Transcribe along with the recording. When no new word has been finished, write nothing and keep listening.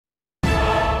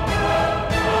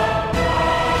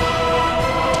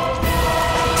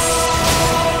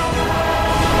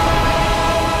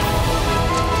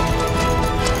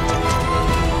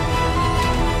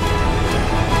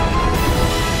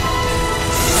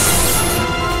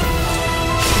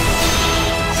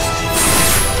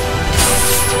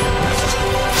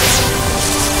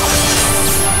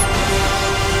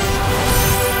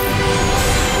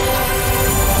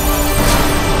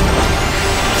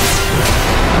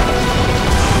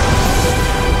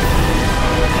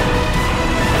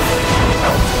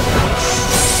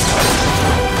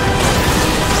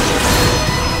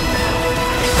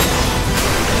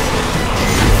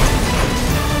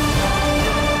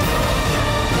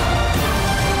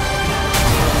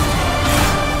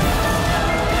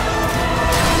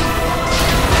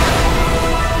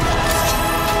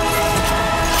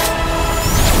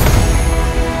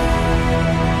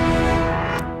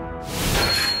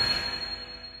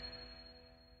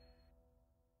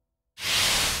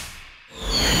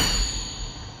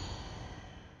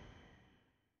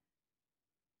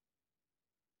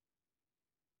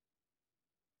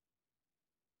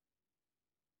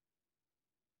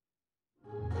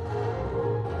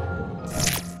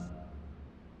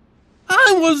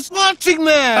one was watching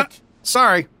that!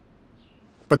 Sorry.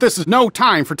 But this is no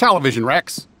time for television,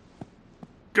 Rex.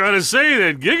 Gotta say,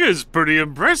 that Giga's pretty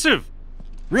impressive.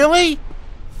 Really?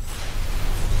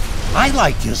 I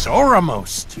like his aura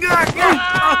most.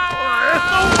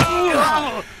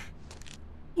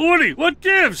 Woody, what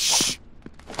gives? Shh.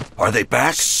 Are they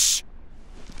back? Shh.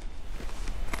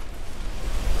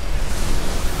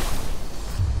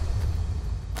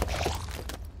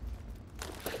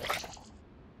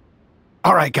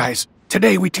 All right, guys.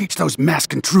 Today we teach those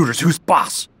masked intruders who's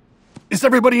boss. Is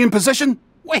everybody in position?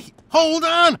 Wait, hold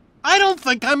on. I don't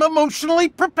think I'm emotionally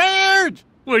prepared.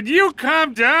 Would you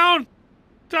calm down?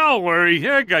 Don't worry,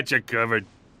 I got you covered.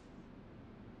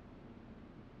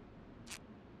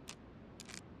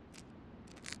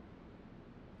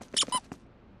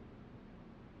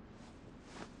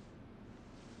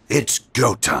 It's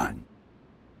go time.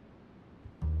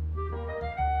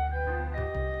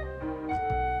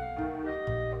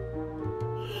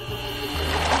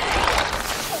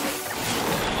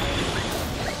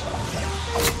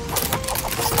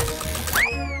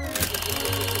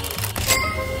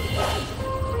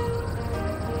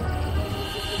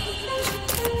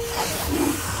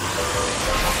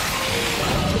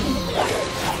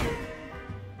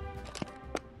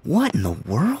 What in the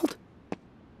world?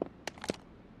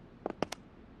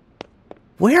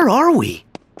 Where are we?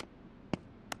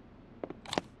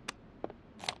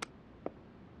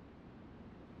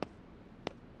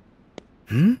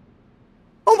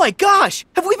 Oh my gosh!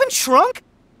 Have we been shrunk?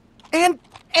 And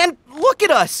look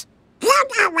at us! You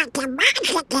know what the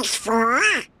magic is for?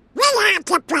 We have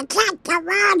to protect the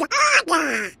world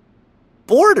order!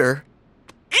 Border?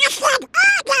 I said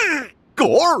order!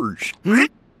 Gorge!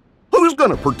 Who's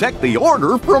gonna protect the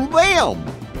order from them?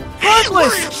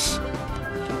 Heartless!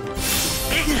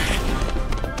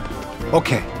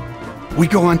 Okay. We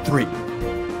go on 3.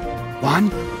 1,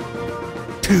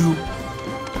 2...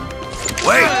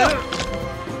 Wait!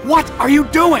 What are you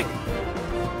doing?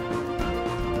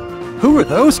 Who are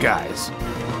those guys?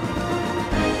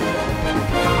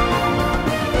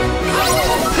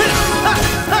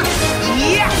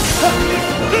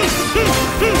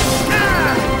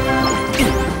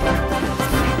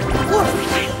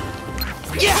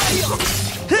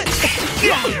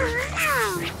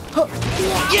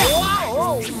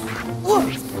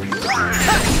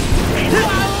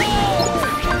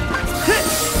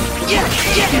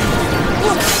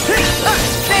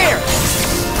 There!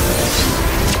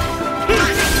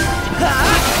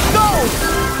 Go!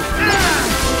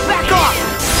 Back off!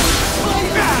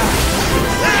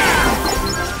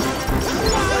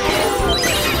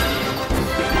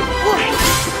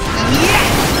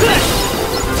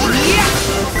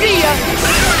 See ya!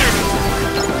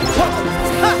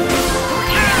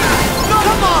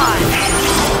 Come on!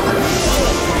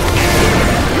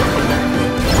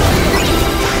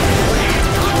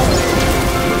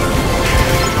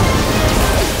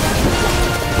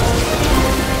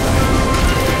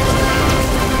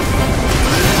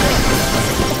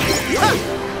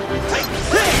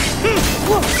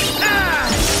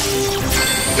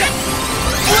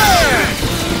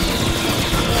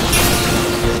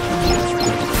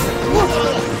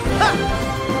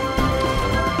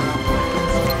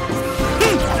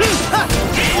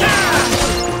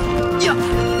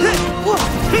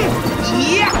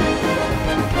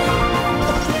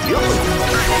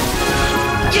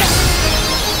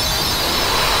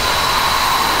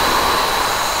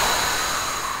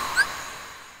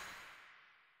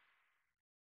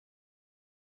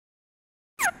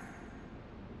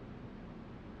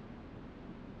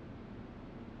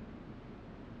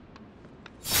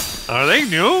 Are they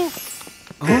new?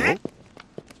 Huh?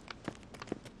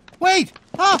 Wait!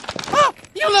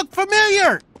 You look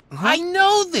familiar! I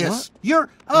know this! You're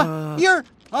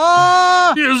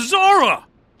Zora!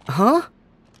 Huh?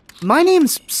 My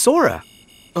name's Sora.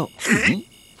 Oh.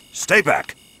 Stay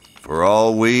back. For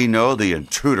all we know, the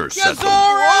intruders sent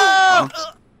them.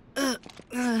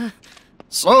 Zora!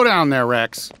 Slow down there,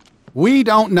 Rex. We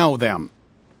don't know them.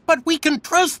 But we can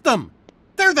trust them.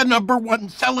 They're the #1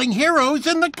 selling heroes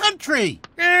in the country.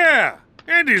 Yeah,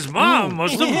 and his mom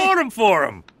must have bought him for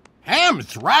him.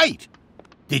 Ham's right.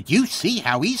 Did you see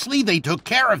how easily they took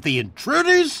care of the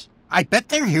intruders? I bet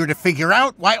they're here to figure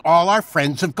out why all our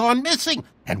friends have gone missing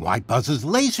and why Buzz's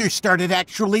laser started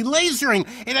actually lasering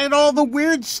and all the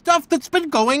weird stuff that's been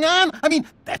going on. I mean,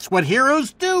 that's what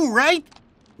heroes do, right?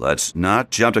 Let's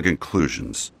not jump to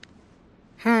conclusions.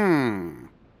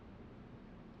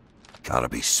 Gotta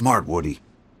be smart, Woody.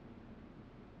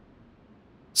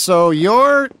 So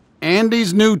you're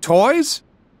Andy's new toys?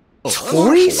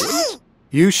 Toys?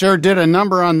 You sure did a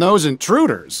number on those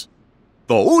intruders.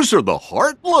 Those are the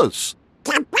Heartless.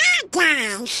 The bad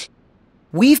guys.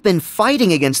 We've been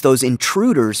fighting against those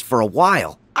intruders for a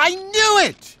while. I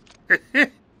knew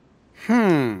it!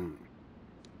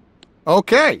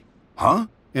 Okay. Huh?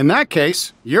 In that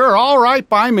case, you're all right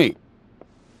by me.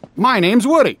 My name's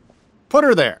Woody. Put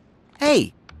her there.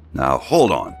 Hey, Now,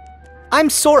 hold on. I'm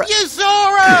Sora.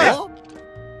 Yuzora!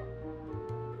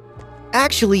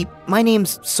 Actually, my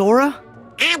name's Sora.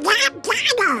 And I'm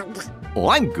Donald. Oh,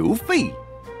 I'm Goofy.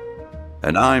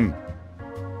 And I'm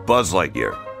Buzz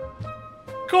Lightyear.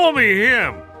 Call me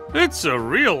him. It's a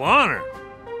real honor.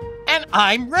 And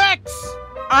I'm Rex.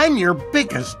 I'm your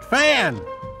biggest fan.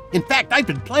 In fact, I've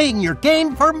been playing your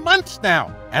game for months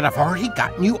now, and I've already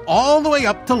gotten you all the way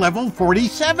up to level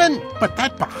 47. But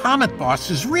that Bahamut boss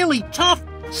is really tough.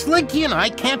 Slinky and I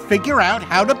can't figure out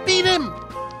how to beat him.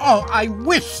 Oh, I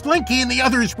wish Slinky and the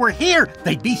others were here.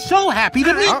 They'd be so happy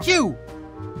to meet you.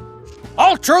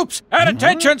 All troops, at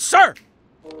attention, sir!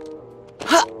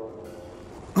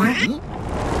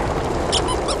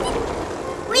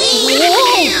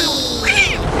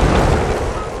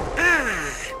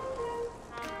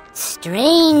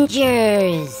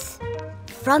 Strangers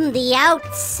from the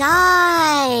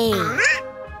outside,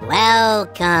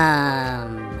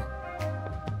 welcome.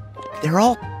 They're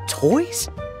all toys?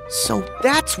 So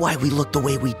that's why we look the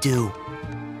way we do.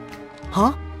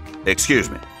 Huh? Excuse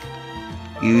me.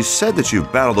 You said that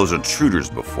you've battled those intruders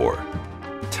before.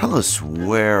 Tell us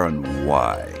where and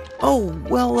why. Oh,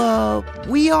 well,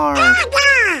 we are...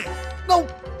 Oh,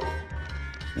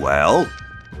 Well,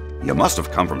 you must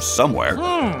have come from somewhere.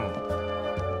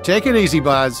 Take it easy,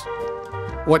 Buzz.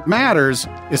 What matters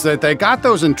is that they got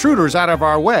those intruders out of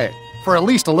our way for at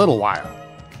least a little while.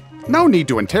 No need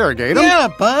to interrogate them. Yeah,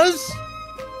 Buzz.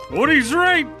 Woody's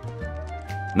right.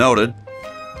 Noted.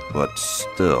 But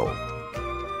still.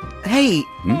 hey,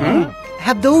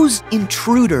 have those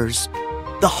intruders,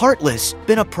 the Heartless,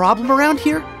 been a problem around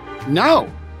here?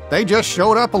 No, they just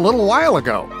showed up a little while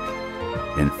ago.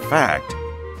 In fact,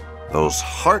 those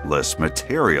Heartless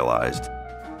materialized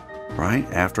right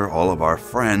after all of our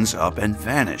friends up and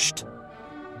vanished.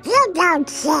 You don't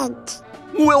think.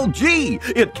 Well, gee,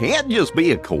 it can't just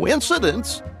be a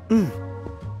coincidence.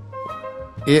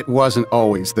 It wasn't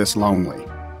always this lonely.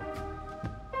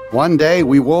 One day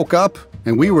we woke up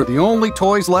and we were the only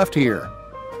toys left here.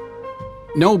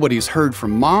 Nobody's heard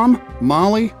from Mom,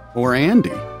 Molly, or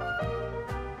Andy.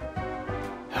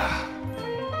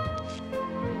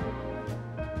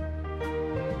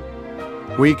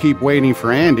 We keep waiting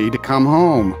for Andy to come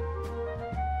home.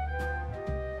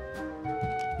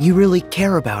 You really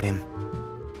care about him.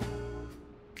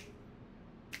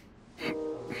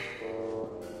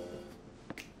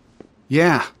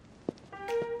 Yeah.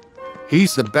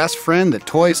 He's the best friend that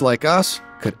toys like us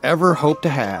could ever hope to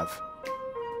have.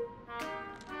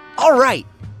 All right,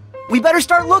 we better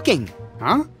start looking.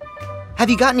 Huh? Have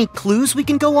you got any clues we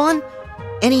can go on?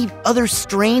 Any other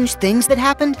strange things that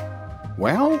happened?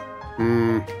 Well,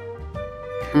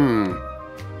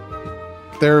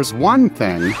 There's one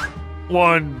thing.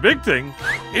 One big thing.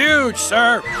 Huge,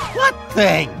 sir. What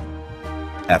thing?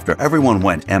 After everyone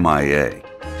went MIA,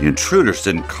 the intruders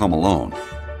didn't come alone.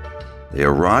 They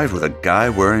arrived with a guy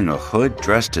wearing a hood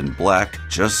dressed in black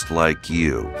just like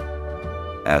you.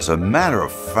 As a matter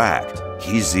of fact,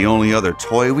 he's the only other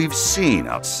toy we've seen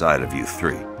outside of you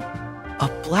three. A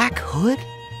black hood?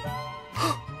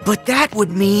 But that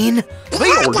would mean...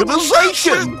 The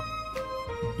organization!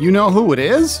 You know who it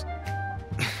is?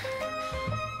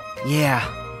 Yeah,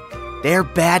 they're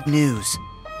bad news.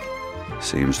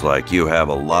 Seems like you have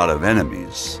a lot of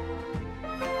enemies.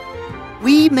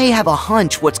 We may have a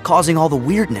hunch what's causing all the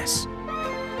weirdness.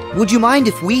 Would you mind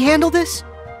if we handle this?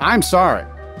 I'm sorry,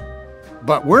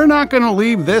 but we're not going to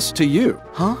leave this to you.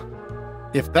 Huh?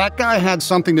 If that guy had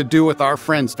something to do with our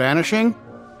friends vanishing,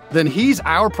 then he's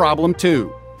our problem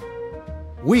too.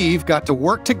 We've got to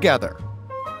work together.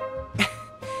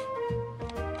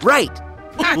 Right.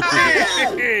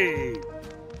 Hey!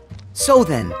 So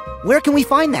then, where can we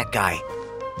find that guy?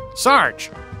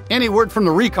 Sarge, any word from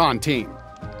the recon team?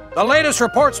 The latest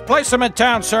reports place him in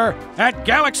town, sir, at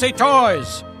Galaxy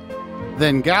Toys.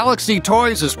 Then Galaxy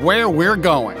Toys is where we're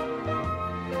going.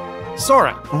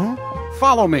 Sora,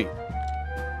 follow me.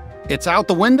 It's out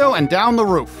the window and down the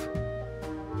roof.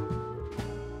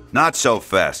 Not so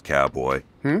fast, cowboy.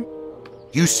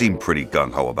 You seem pretty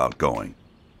gung-ho about going.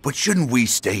 But shouldn't we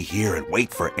stay here and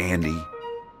wait for Andy?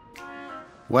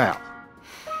 Well,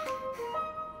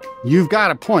 you've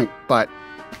got a point, but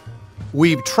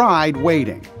we've tried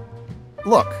waiting.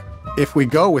 Look, if we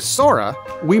go with Sora,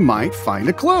 we might find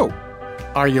a clue.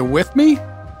 Are you with me,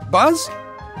 Buzz?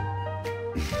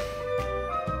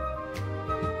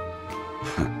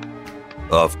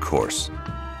 Of course.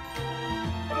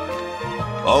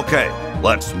 Okay,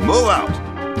 let's move out.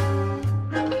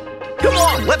 Come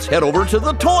on, let's head over to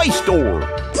the toy store.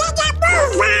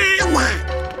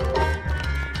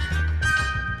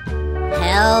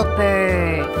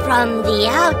 Helper from the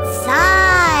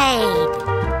outside.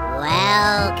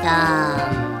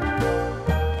 Welcome.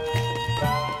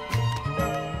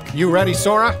 You ready,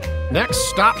 Sora? Next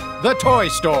stop, the toy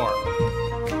store.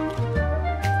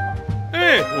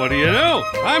 Hey, what do you know?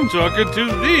 I'm talking to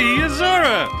the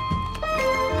Azora.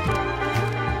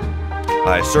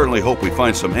 I certainly hope we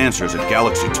find some answers at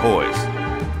Galaxy Toys.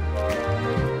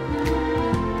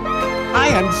 I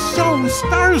am so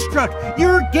starstruck.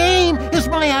 Your game is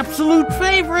my absolute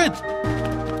favorite.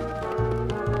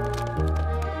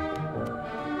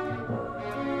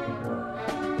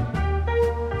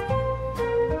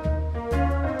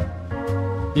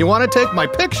 You want to take my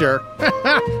picture?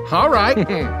 All right.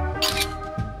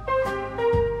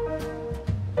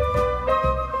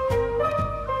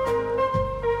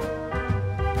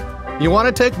 You want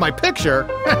to take my picture?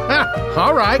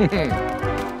 All right.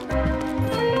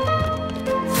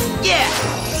 Yeah!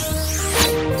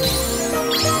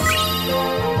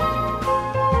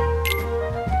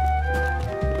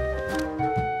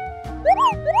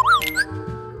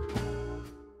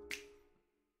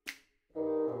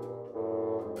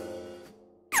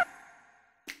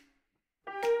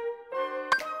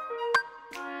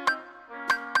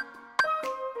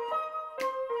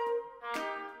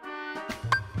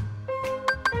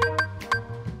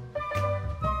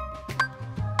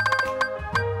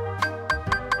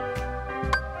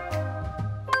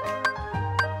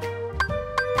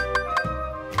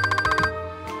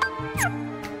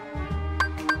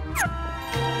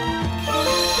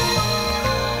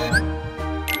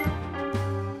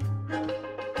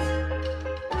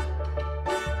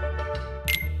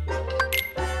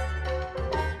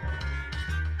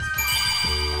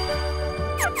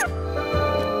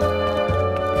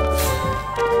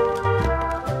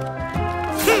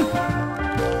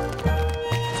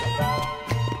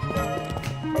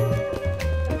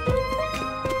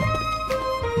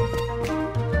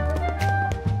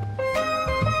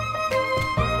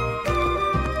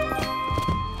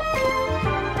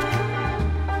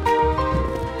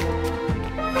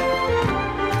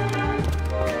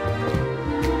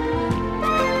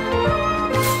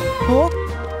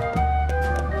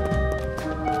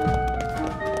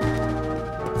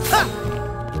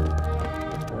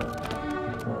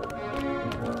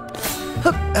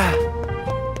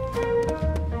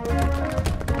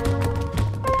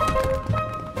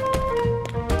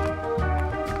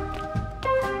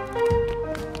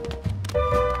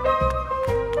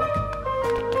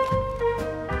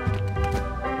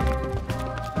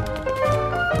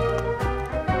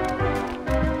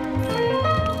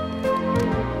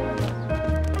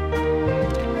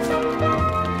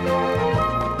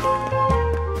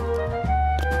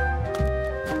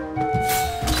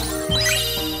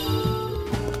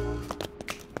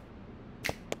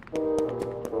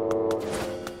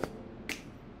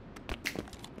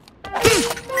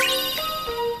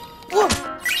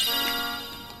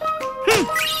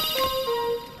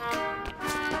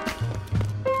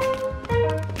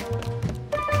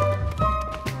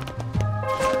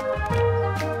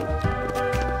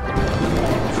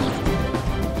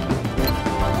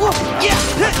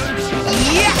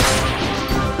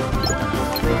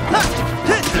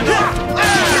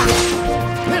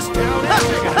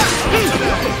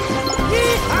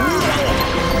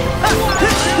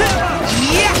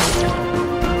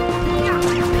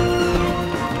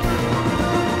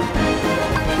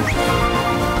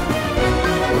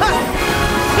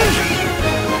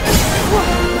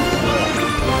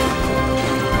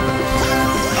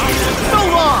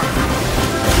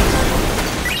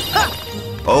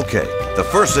 Okay, the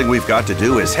first thing we've got to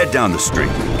do is head down the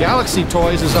street. Galaxy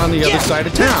Toys is on the other side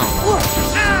of town.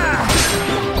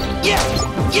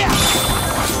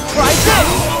 Try this!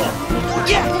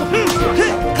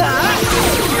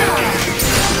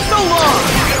 So long!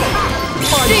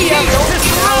 See ya!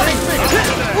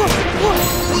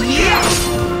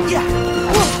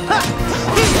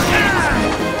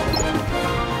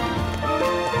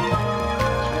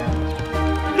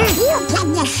 You can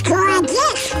destroy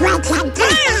this with a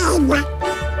dime!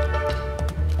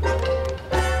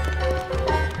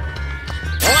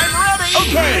 I'm ready!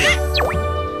 Okay!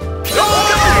 Go, go,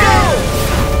 go!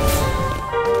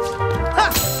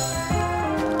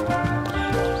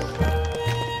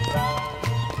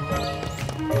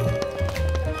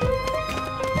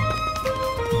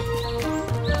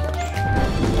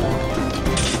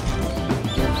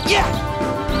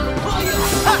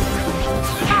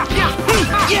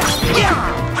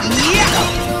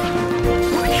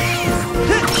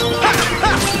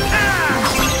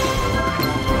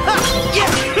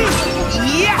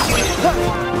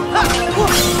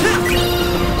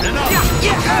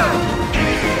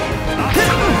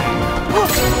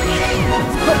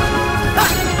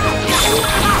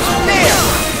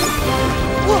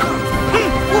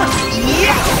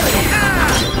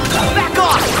 Back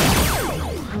off!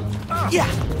 Yeah.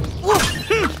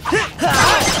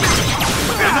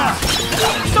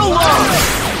 So long!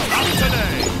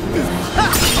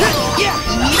 Yeah!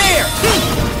 There!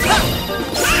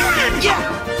 Yeah!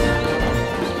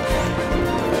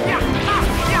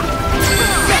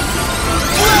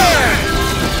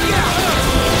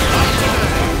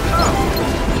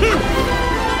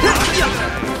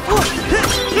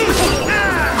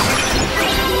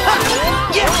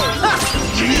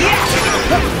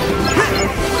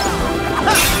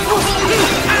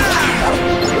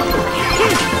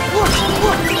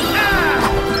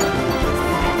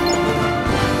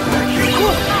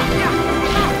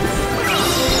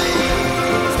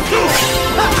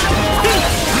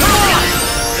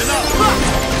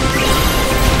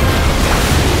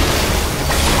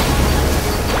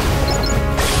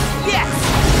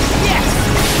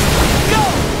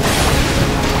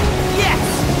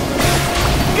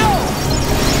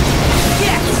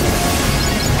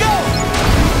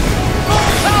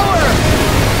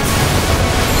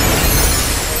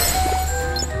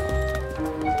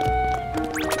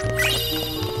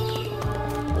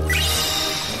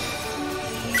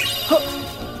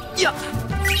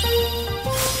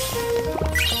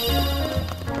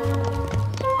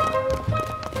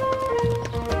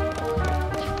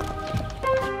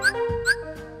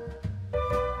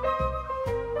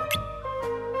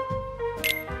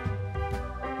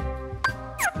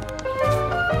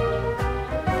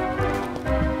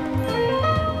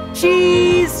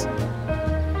 Cheese!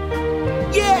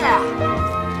 Yeah!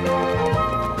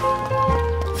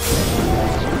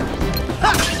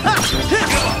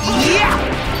 Yeah!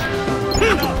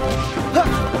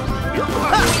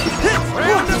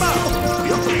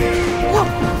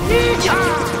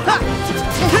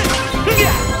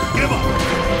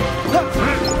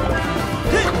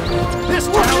 This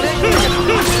town ain't big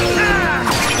enough.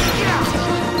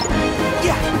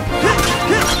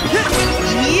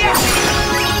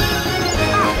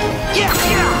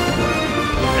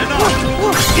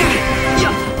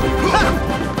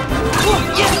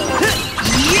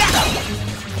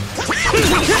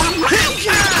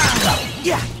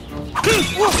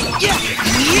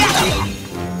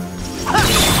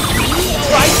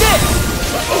 Like this!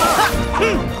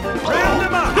 Round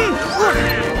them up!